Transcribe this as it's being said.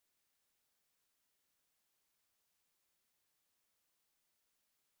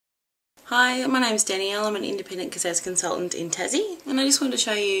Hi, my name is Danielle. I'm an independent Kaszazz consultant in Tassie, and I just wanted to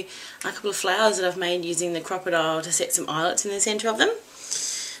show you a couple of flowers that I've made using the Crop-A-Dile to set some eyelets in the centre of them.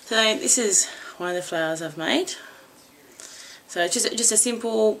 So this is one of the flowers I've made. So it's just a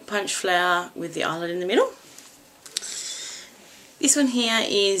simple punch flower with the eyelet in the middle. This one here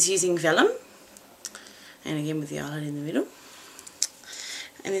is using vellum, and again with the eyelet in the middle.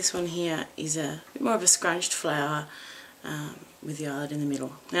 And this one here is a bit more of a scrunched flower with the eyelet in the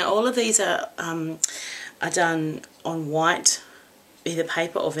middle. Now all of these are done on white, either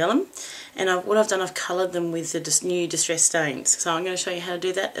paper or vellum, and what I've done, I've coloured them with the new distress stains. So I'm going to show you how to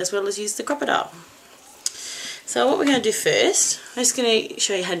do that as well as use the Crop-A-Dile. So what we're going to do first, I'm just going to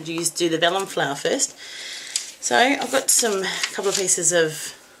show you how to do the vellum flower first. So I've got a couple of pieces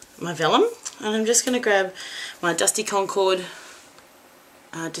of my vellum, and I'm just going to grab my Dusty Concord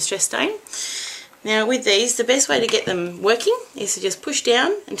distress stain. Now with these, the best way to get them working is to just push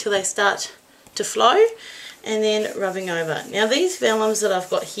down until they start to flow, and then rubbing over. Now these vellums that I've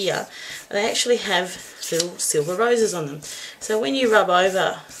got here, they actually have little silver roses on them. So when you rub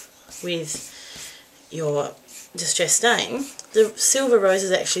over with your distress stain, the silver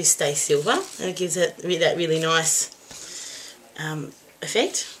roses actually stay silver, and it gives it that really nice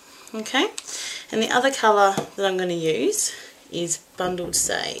effect. Okay, and the other colour that I'm going to use is Bundled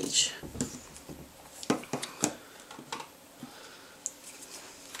Sage.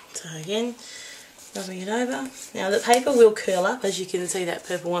 So again, rubbing it over. Now the paper will curl up, as you can see that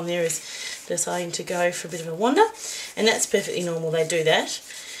purple one there is deciding to go for a bit of a wander, and that's perfectly normal, they do that.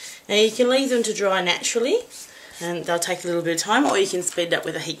 Now you can leave them to dry naturally, and they'll take a little bit of time, or you can speed it up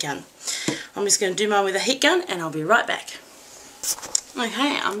with a heat gun. I'm just going to do mine with a heat gun, and I'll be right back.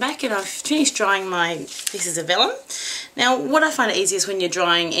 Okay, I'm back and I've finished drying my pieces of vellum. Now what I find it easiest when you're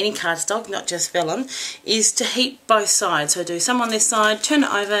drying any cardstock, not just vellum, is to heat both sides. So do some on this side, turn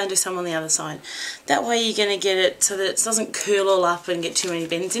it over, and do some on the other side. That way you're going to get it so that it doesn't curl all up and get too many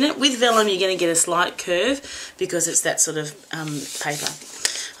bends in it. With vellum you're going to get a slight curve because it's that sort of paper.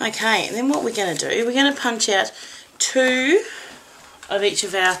 Okay, and then what we're going to do, we're going to punch out 2 of each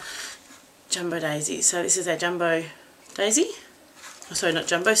of our jumbo daisies. So this is our jumbo daisy. Oh, sorry, not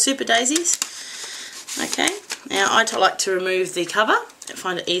jumbo, super daisies. Okay, now I like to remove the cover. I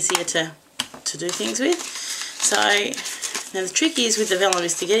find it easier to do things with. So now the trick is with the vellum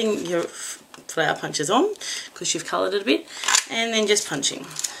is to getting your flower punches on, because you've coloured it a bit, and then just punching.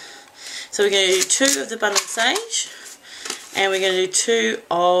 So we're going to do 2 of the Bundled Sage, and we're going to do 2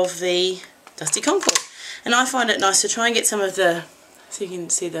 of the Dusty Concord. And I find it nice to try and get some of the, so you can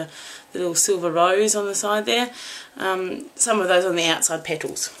see the little silver rose on the side there, some of those on the outside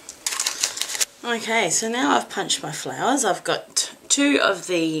petals. Okay, so now I've punched my flowers. I've got 2 of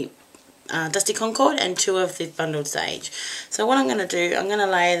the Dusty Concord and 2 of the Bundled Sage. So what I'm going to do, I'm going to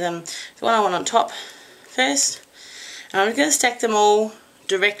lay them, the one I want on top first, and I'm going to stack them all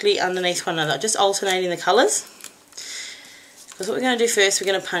directly underneath one another, just alternating the colours. Because what we're going to do first, we're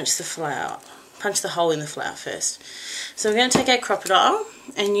going to punch the flower, punch the hole in the flower first. So we're going to take our Crop-A-Dile,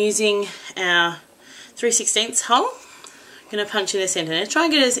 and using our 3/16 hole, I'm going to punch in the centre. Now try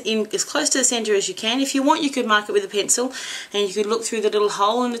and get as close to the centre as you can. If you want, you could mark it with a pencil, and you could look through the little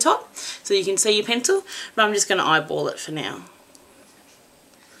hole in the top so you can see your pencil, but I'm just going to eyeball it for now.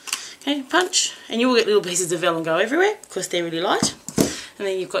 Okay, punch, and you will get little pieces of vellum go everywhere because they're really light. And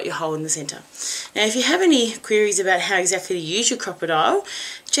then you've got your hole in the centre. Now if you have any queries about how exactly to use your Crop-A-Dile,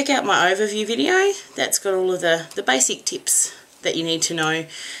 check out my overview video. That's got all of the basic tips that you need to know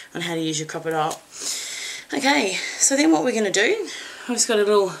on how to use your Crop-A-Dile. Okay, so then what we're going to do, I've just got a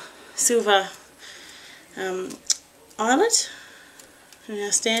little silver eyelet,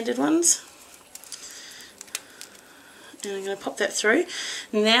 our standard ones. And I'm going to pop that through.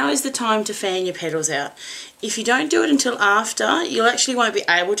 Now is the time to fan your petals out. If you don't do it until after, you actually won't be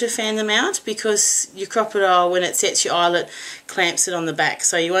able to fan them out because your Crop-A-Dile, when it sets your eyelet, clamps it on the back,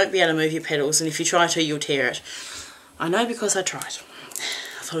 so you won't be able to move your petals, and if you try to, you'll tear it. I know because I tried.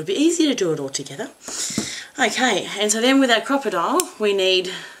 I thought it would be easier to do it all together. Okay, and so then with our Crop-A-Dile, we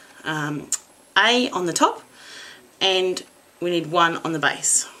need A on the top, and we need 1 on the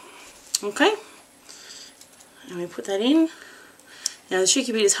base. Okay? And we put that in. Now the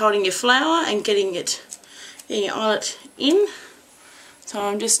tricky bit is holding your flower and getting your eyelet in. So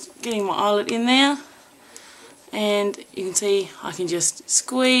I'm just getting my eyelet in there, and you can see I can just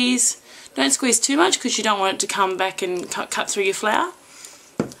squeeze. Don't squeeze too much because you don't want it to come back and cut through your flower.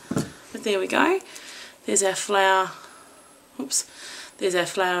 But there we go. There's our flower. Oops. There's our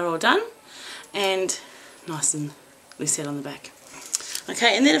flower all done, and nice and set on the back.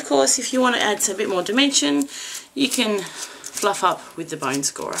 Okay, and then of course if you want to add a bit more dimension, you can fluff up with the bone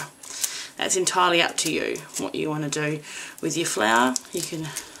scorer. That's entirely up to you what you want to do with your flower. You can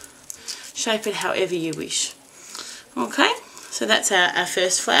shape it however you wish. Okay, so that's our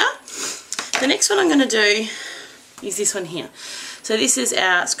first flower. The next one I'm going to do is this one here. So this is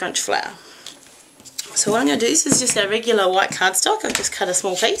our scrunch flower. So what I'm going to do, this is just our regular white cardstock. I've just cut a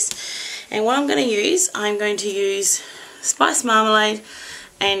small piece. And what I'm going to use spice marmalade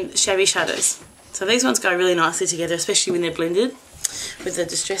and shabby shutters. So these ones go really nicely together, especially when they're blended with the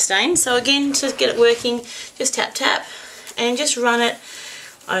distress stain. So again, to get it working, just tap tap and just run it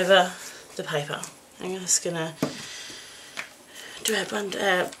over the paper. I'm just going to do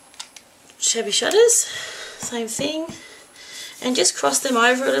our shabby shutters, same thing, and just cross them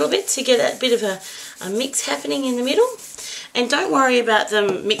over a little bit to get a bit of a mix happening in the middle. And don't worry about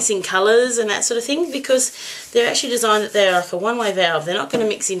them mixing colours and that sort of thing, because they're actually designed that they're like a one-way valve. They're not going to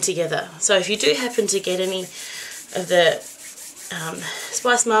mix in together. So if you do happen to get any of the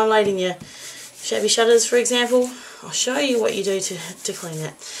spice marmalade in your shabby shutters, for example, I'll show you what you do to clean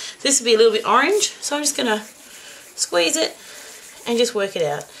that. This will be a little bit orange, so I'm just going to squeeze it and just work it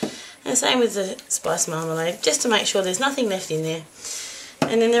out. And same with the spice marmalade, just to make sure there's nothing left in there.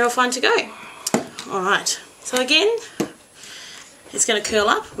 And then they're all fine to go. Alright, so again, it's going to curl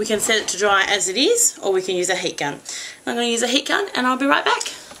up. We can set it to dry as it is, or we can use a heat gun. I'm going to use a heat gun and I'll be right back.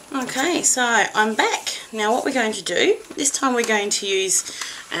 Okay, so I'm back. Now what we're going to do, this time we're going to use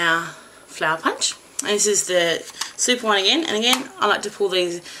our flower punch. And this is the super one again. And again, I like to pull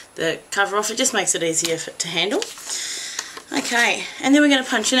the cover off. It just makes it easier to handle. Okay, and then we're going to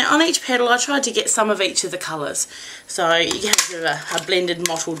punch in it. On each petal I tried to get some of each of the colours, so you get a bit of a blended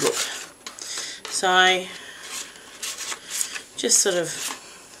mottled look. So just sort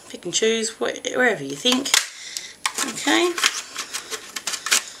of pick and choose wherever you think. Okay,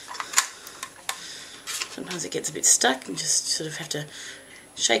 sometimes it gets a bit stuck and just sort of have to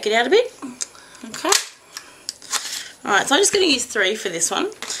shake it out a bit. Okay, alright, so I'm just going to use 3 for this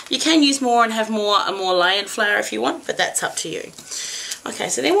one. You can use more and have a more layered flower if you want, but that's up to you. Okay,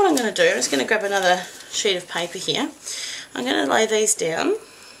 so then what I'm going to do, I'm just going to grab another sheet of paper here. I'm going to lay these down,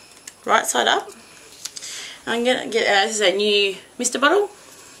 right side up. I'm going to get this is a new Mr. bottle.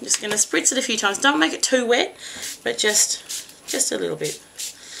 I'm just going to spritz it a few times. Don't make it too wet, but just a little bit.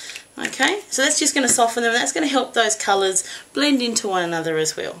 Okay, so that's just going to soften them, and that's going to help those colours blend into one another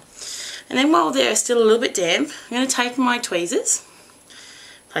as well. And then while they're still a little bit damp, I'm going to take my tweezers,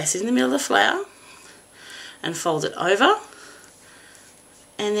 place it in the middle of the flower and fold it over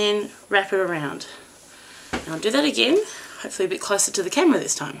and then wrap it around. And I'll do that again, hopefully a bit closer to the camera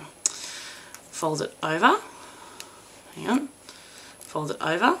this time. Fold it over, hang on, fold it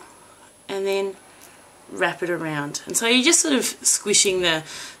over and then wrap it around. And so you're just sort of squishing the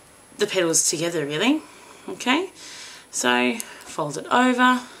petals together really. Okay, so fold it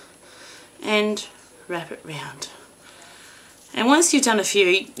over and wrap it round. And once you've done a few,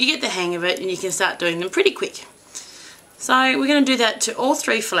 you get the hang of it and you can start doing them pretty quick. So we're going to do that to all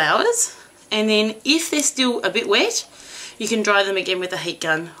 3 flowers, and then if they're still a bit wet, you can dry them again with a heat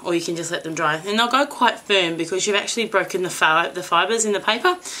gun, or you can just let them dry. And they'll go quite firm because you've actually broken the fibres in the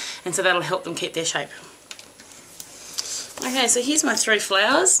paper, and so that'll help them keep their shape. Okay, so here's my 3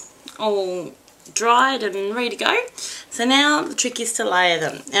 flowers, all dried and ready to go. So now the trick is to layer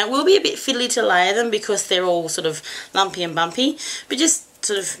them. Now it will be a bit fiddly to layer them because they're all sort of lumpy and bumpy, but just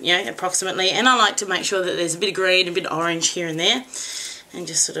sort of, you know, approximately. And I like to make sure that there's a bit of green, a bit of orange here and there, and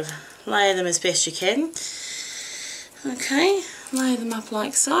just sort of layer them as best you can. Okay, lay them up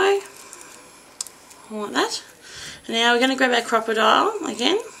like so, like that. And now we're going to grab our Crop-A-Dile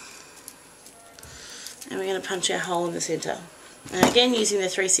again, and we're going to punch our hole in the centre. And again using the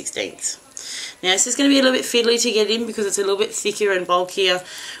 3/16. Now this is going to be a little bit fiddly to get in because it's a little bit thicker and bulkier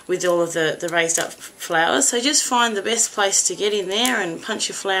with all of the raised up flowers. So just find the best place to get in there and punch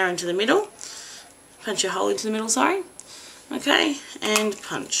your flower into the middle. Punch your hole into the middle, sorry. Okay, and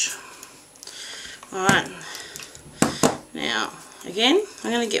punch. Alright. Now, again,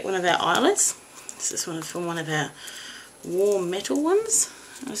 I'm going to get one of our eyelets. This is one from one of our warm metal ones.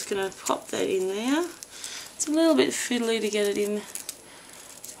 I'm just going to pop that in there. It's a little bit fiddly to get it in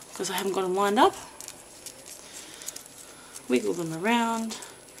because I haven't got them lined up. Wiggle them around.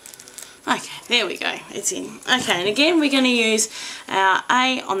 Okay, there we go, it's in. Okay, and again we're going to use our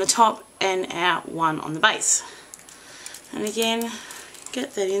A on the top and our 1 on the base. And again,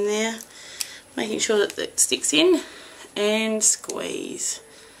 get that in there, making sure that it sticks in, and squeeze.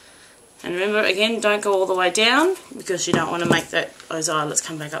 And remember, again, don't go all the way down because you don't want to make those eyelets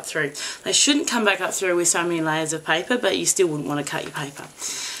come back up through. They shouldn't come back up through with so many layers of paper, but you still wouldn't want to cut your paper.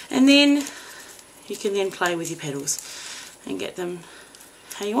 And then you can then play with your petals and get them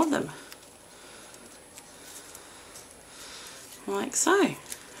how you want them. like so.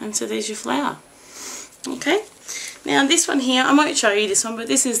 And so there's your flower. Okay, now this one here, I won't show you this one, but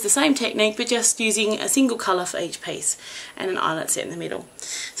this is the same technique but just using a single colour for each piece and an eyelet set in the middle.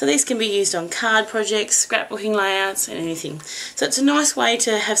 So these can be used on card projects, scrapbooking layouts and anything. So it's a nice way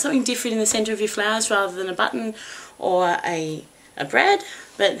to have something different in the centre of your flowers rather than a button or a brad,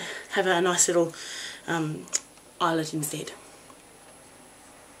 but have a nice little eyelet instead.